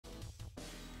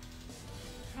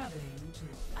Traveling to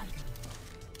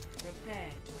Eichenwaldo.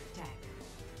 Prepare to attack.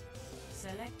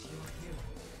 Select your hero.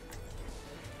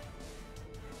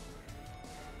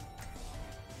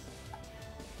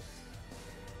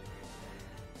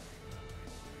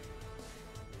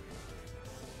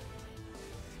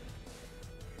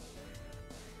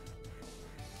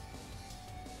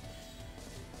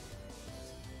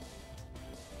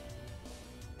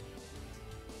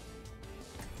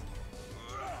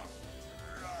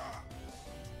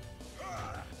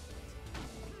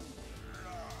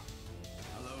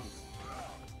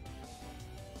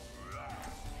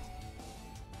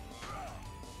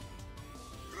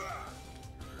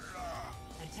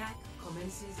 Attack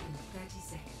commences in 30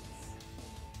 seconds.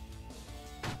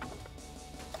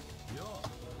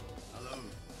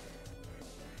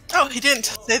 Oh, he didn't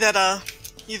say that,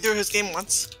 he threw his game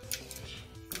once.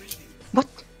 What?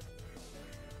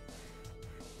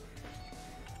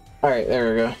 Alright, there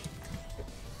we go.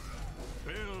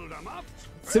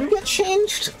 Did we get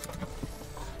changed?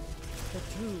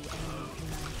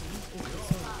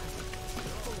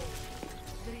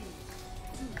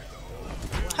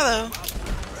 Hello.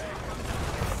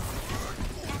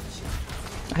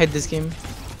 I hate this game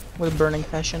with burning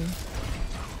passion.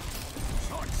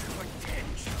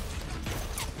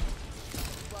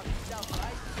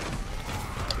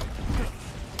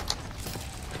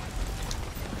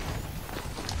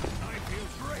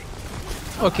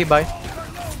 Okay, bye.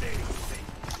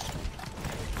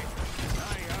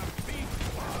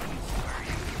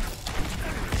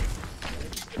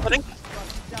 Pudding?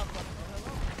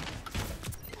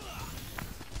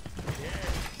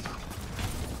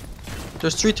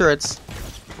 There's 3 turrets.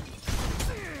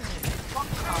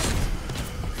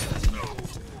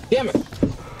 Damn it!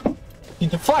 He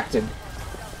deflected!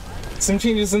 Some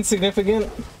changes insignificant.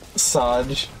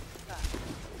 Sodge.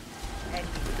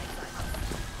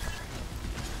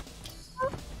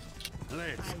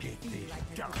 Let's get this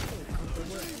done.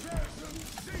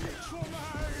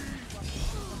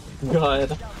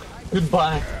 God.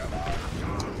 Goodbye.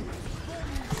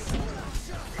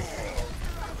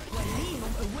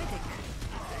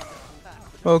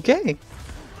 Okay.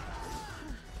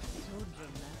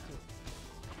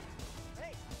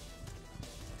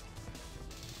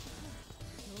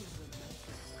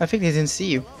 I think they didn't see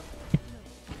you.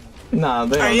 Nah,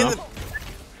 they don't know.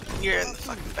 You're in the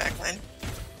fucking back line.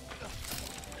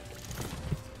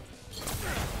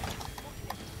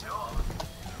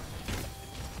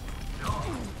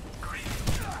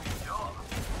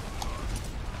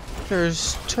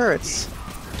 There's turrets.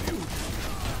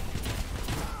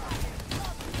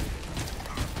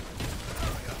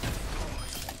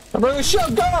 I'm running the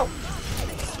shield, go!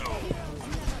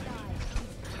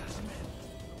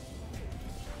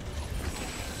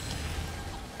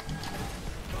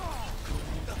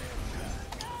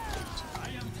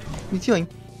 He's healing.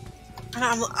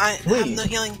 I have no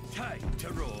healing.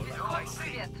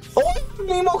 Oh,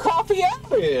 Nemo coffee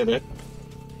added!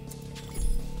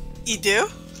 You do?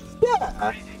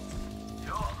 Yeah!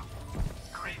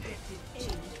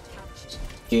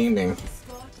 Gaming.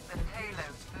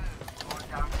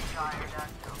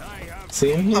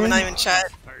 See him here? I'm not even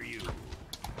chat.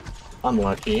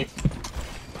 Unlucky.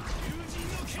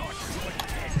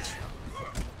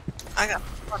 I got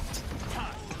fucked.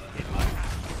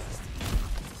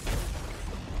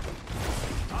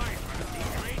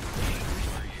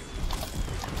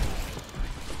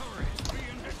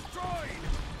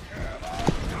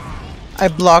 I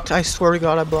blocked, I swear to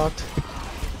god I blocked.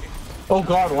 Oh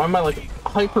god, why am I like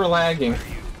hyper lagging?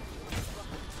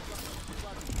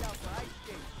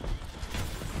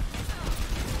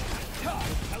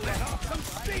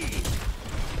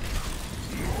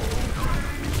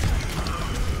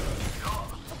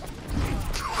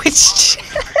 Which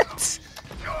chat?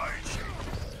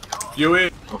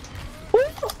 Huey.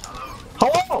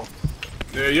 Hello!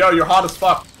 Yo, you're hot as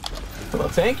fuck. Well,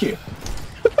 thank you.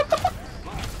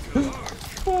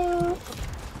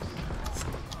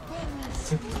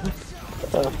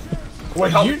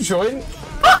 Wait, did you join?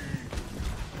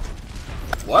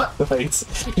 What? Wait,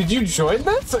 did you join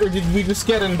this, or did we just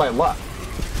get in by luck?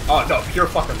 Oh no, pure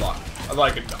fucking luck.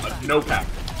 Like no cap.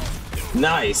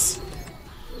 Nice.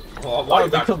 Well, why Oh,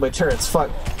 they killed my turrets. Fuck.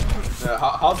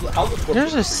 How's this book?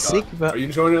 There's a sick. Are you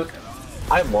enjoying it?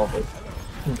 I love it.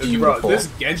 Bro, this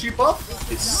Genji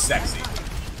buff is sexy.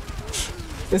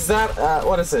 Is that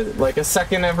what is it? Like a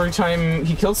second every time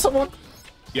he kills someone?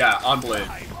 Yeah, on Blade.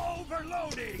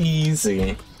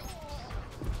 Easy.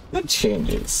 Good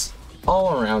changes.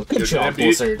 All around. Good job, Envy.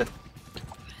 Blizzard.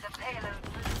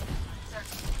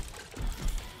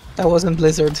 That wasn't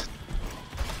Blizzard.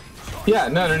 Yeah,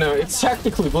 no. It's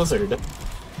technically Blizzard.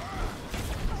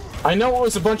 I know it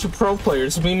was a bunch of pro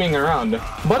players memeing around,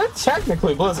 but it's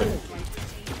technically Blizzard.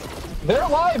 They're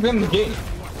live in the game.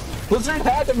 Blizzard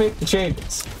had to make the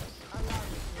changes.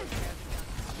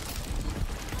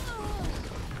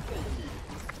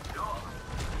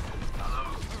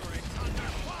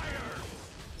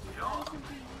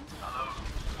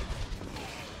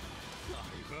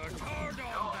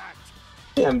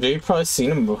 Yeah, I've probably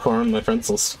seen him before on my friends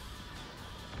list.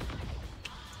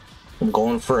 I'm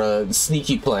going for a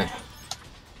sneaky play.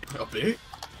 A bit?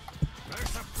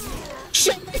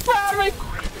 Shit, they found me!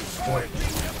 Boy.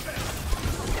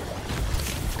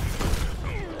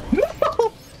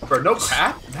 No! Bro, no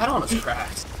crack? That on is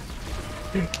cracked.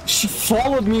 She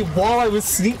followed me while I was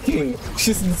sneaking.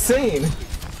 She's insane.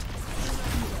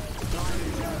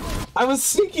 I was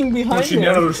sneaking behind She her.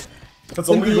 knows. That's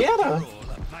only Indiana.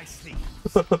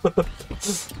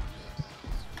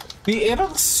 The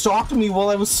animals stalked me while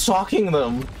I was stalking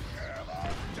them.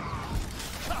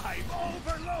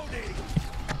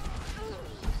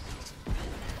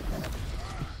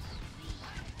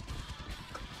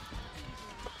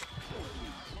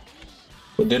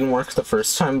 It didn't work the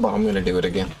first time, but I'm gonna do it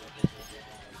again.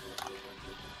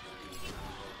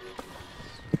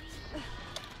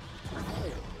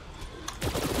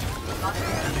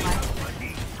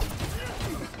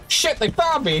 Shit, they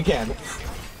found me again!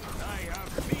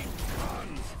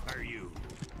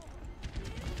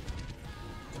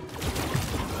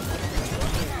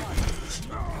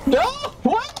 No!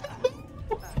 What?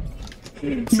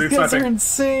 These guys are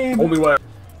insane! Only way.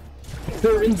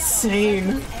 They're insane!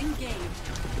 Engage.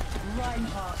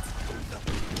 Reinhardt.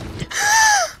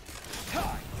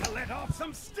 Let off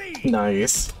some steam.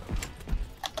 Nice.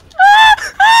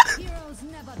 Heroes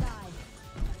never die.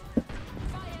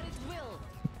 Fire at will.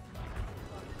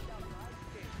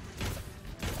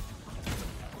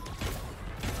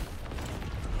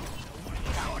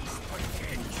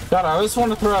 God, I always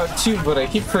want to throw out two, but I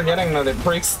keep forgetting that it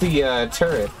breaks the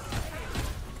turret.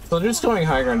 So just going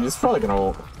high ground, he's probably gonna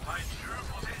ult.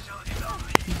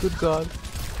 Good God.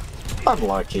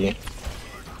 Unlucky.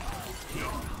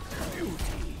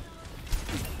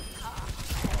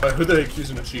 Who they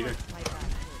accusing of cheating?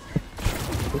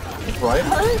 Right,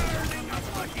 Harry?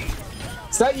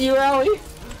 Is that you, Allie?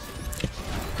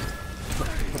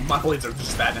 My blades are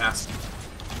just that nasty.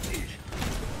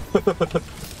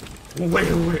 Wait.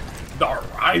 The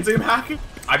Ryan's aim hacking?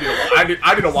 I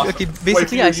need to watch. Okay, Wait,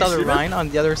 basically I saw the you see Rhine on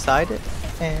the other side,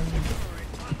 and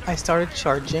I started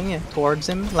charging towards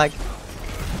him. Like,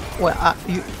 well,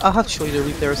 I'll have to show you the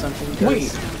replay or something.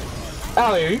 Wait.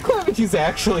 Allie, are you claiming that he's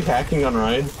actually hacking on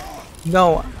Ryan?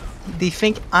 No, they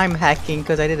think I'm hacking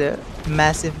because I did a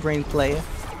massive brain play.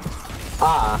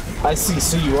 Ah, I see,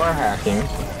 so you are hacking.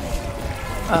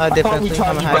 I thought we Definitely, taught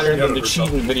I'm you a better hacker. than to cheat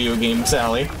in video games,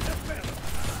 Allie.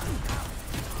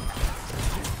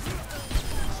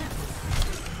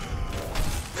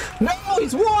 No,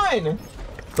 he's won!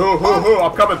 Who,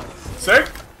 I'm coming. Sick?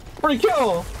 Free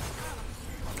kill!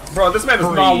 Bro, this man is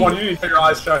not one. You need to get your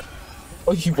eyes shut.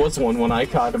 Oh, he was one when I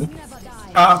caught him.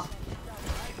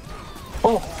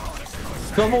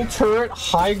 Oh, double turret,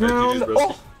 high ground.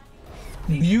 Oh,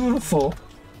 beautiful.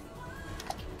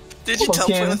 Did you tell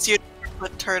Okay. Fluence you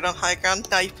put turret on high ground?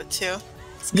 Now you put two.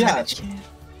 It's Yeah. kinda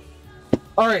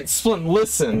Alright, Splint,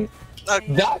 listen. That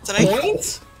did I-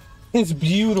 point is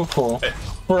beautiful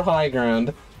for high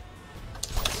ground.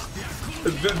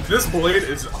 This blade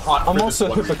is hot. I'm for also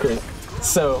a this one. hypocrite,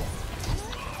 so.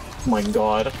 My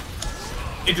God.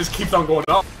 It just keeps on going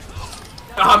up.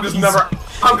 I'm just never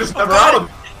out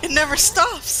of It never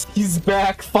stops. He's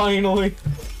back finally.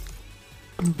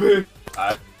 it.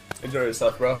 Enjoy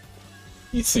yourself, bro.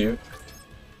 You too.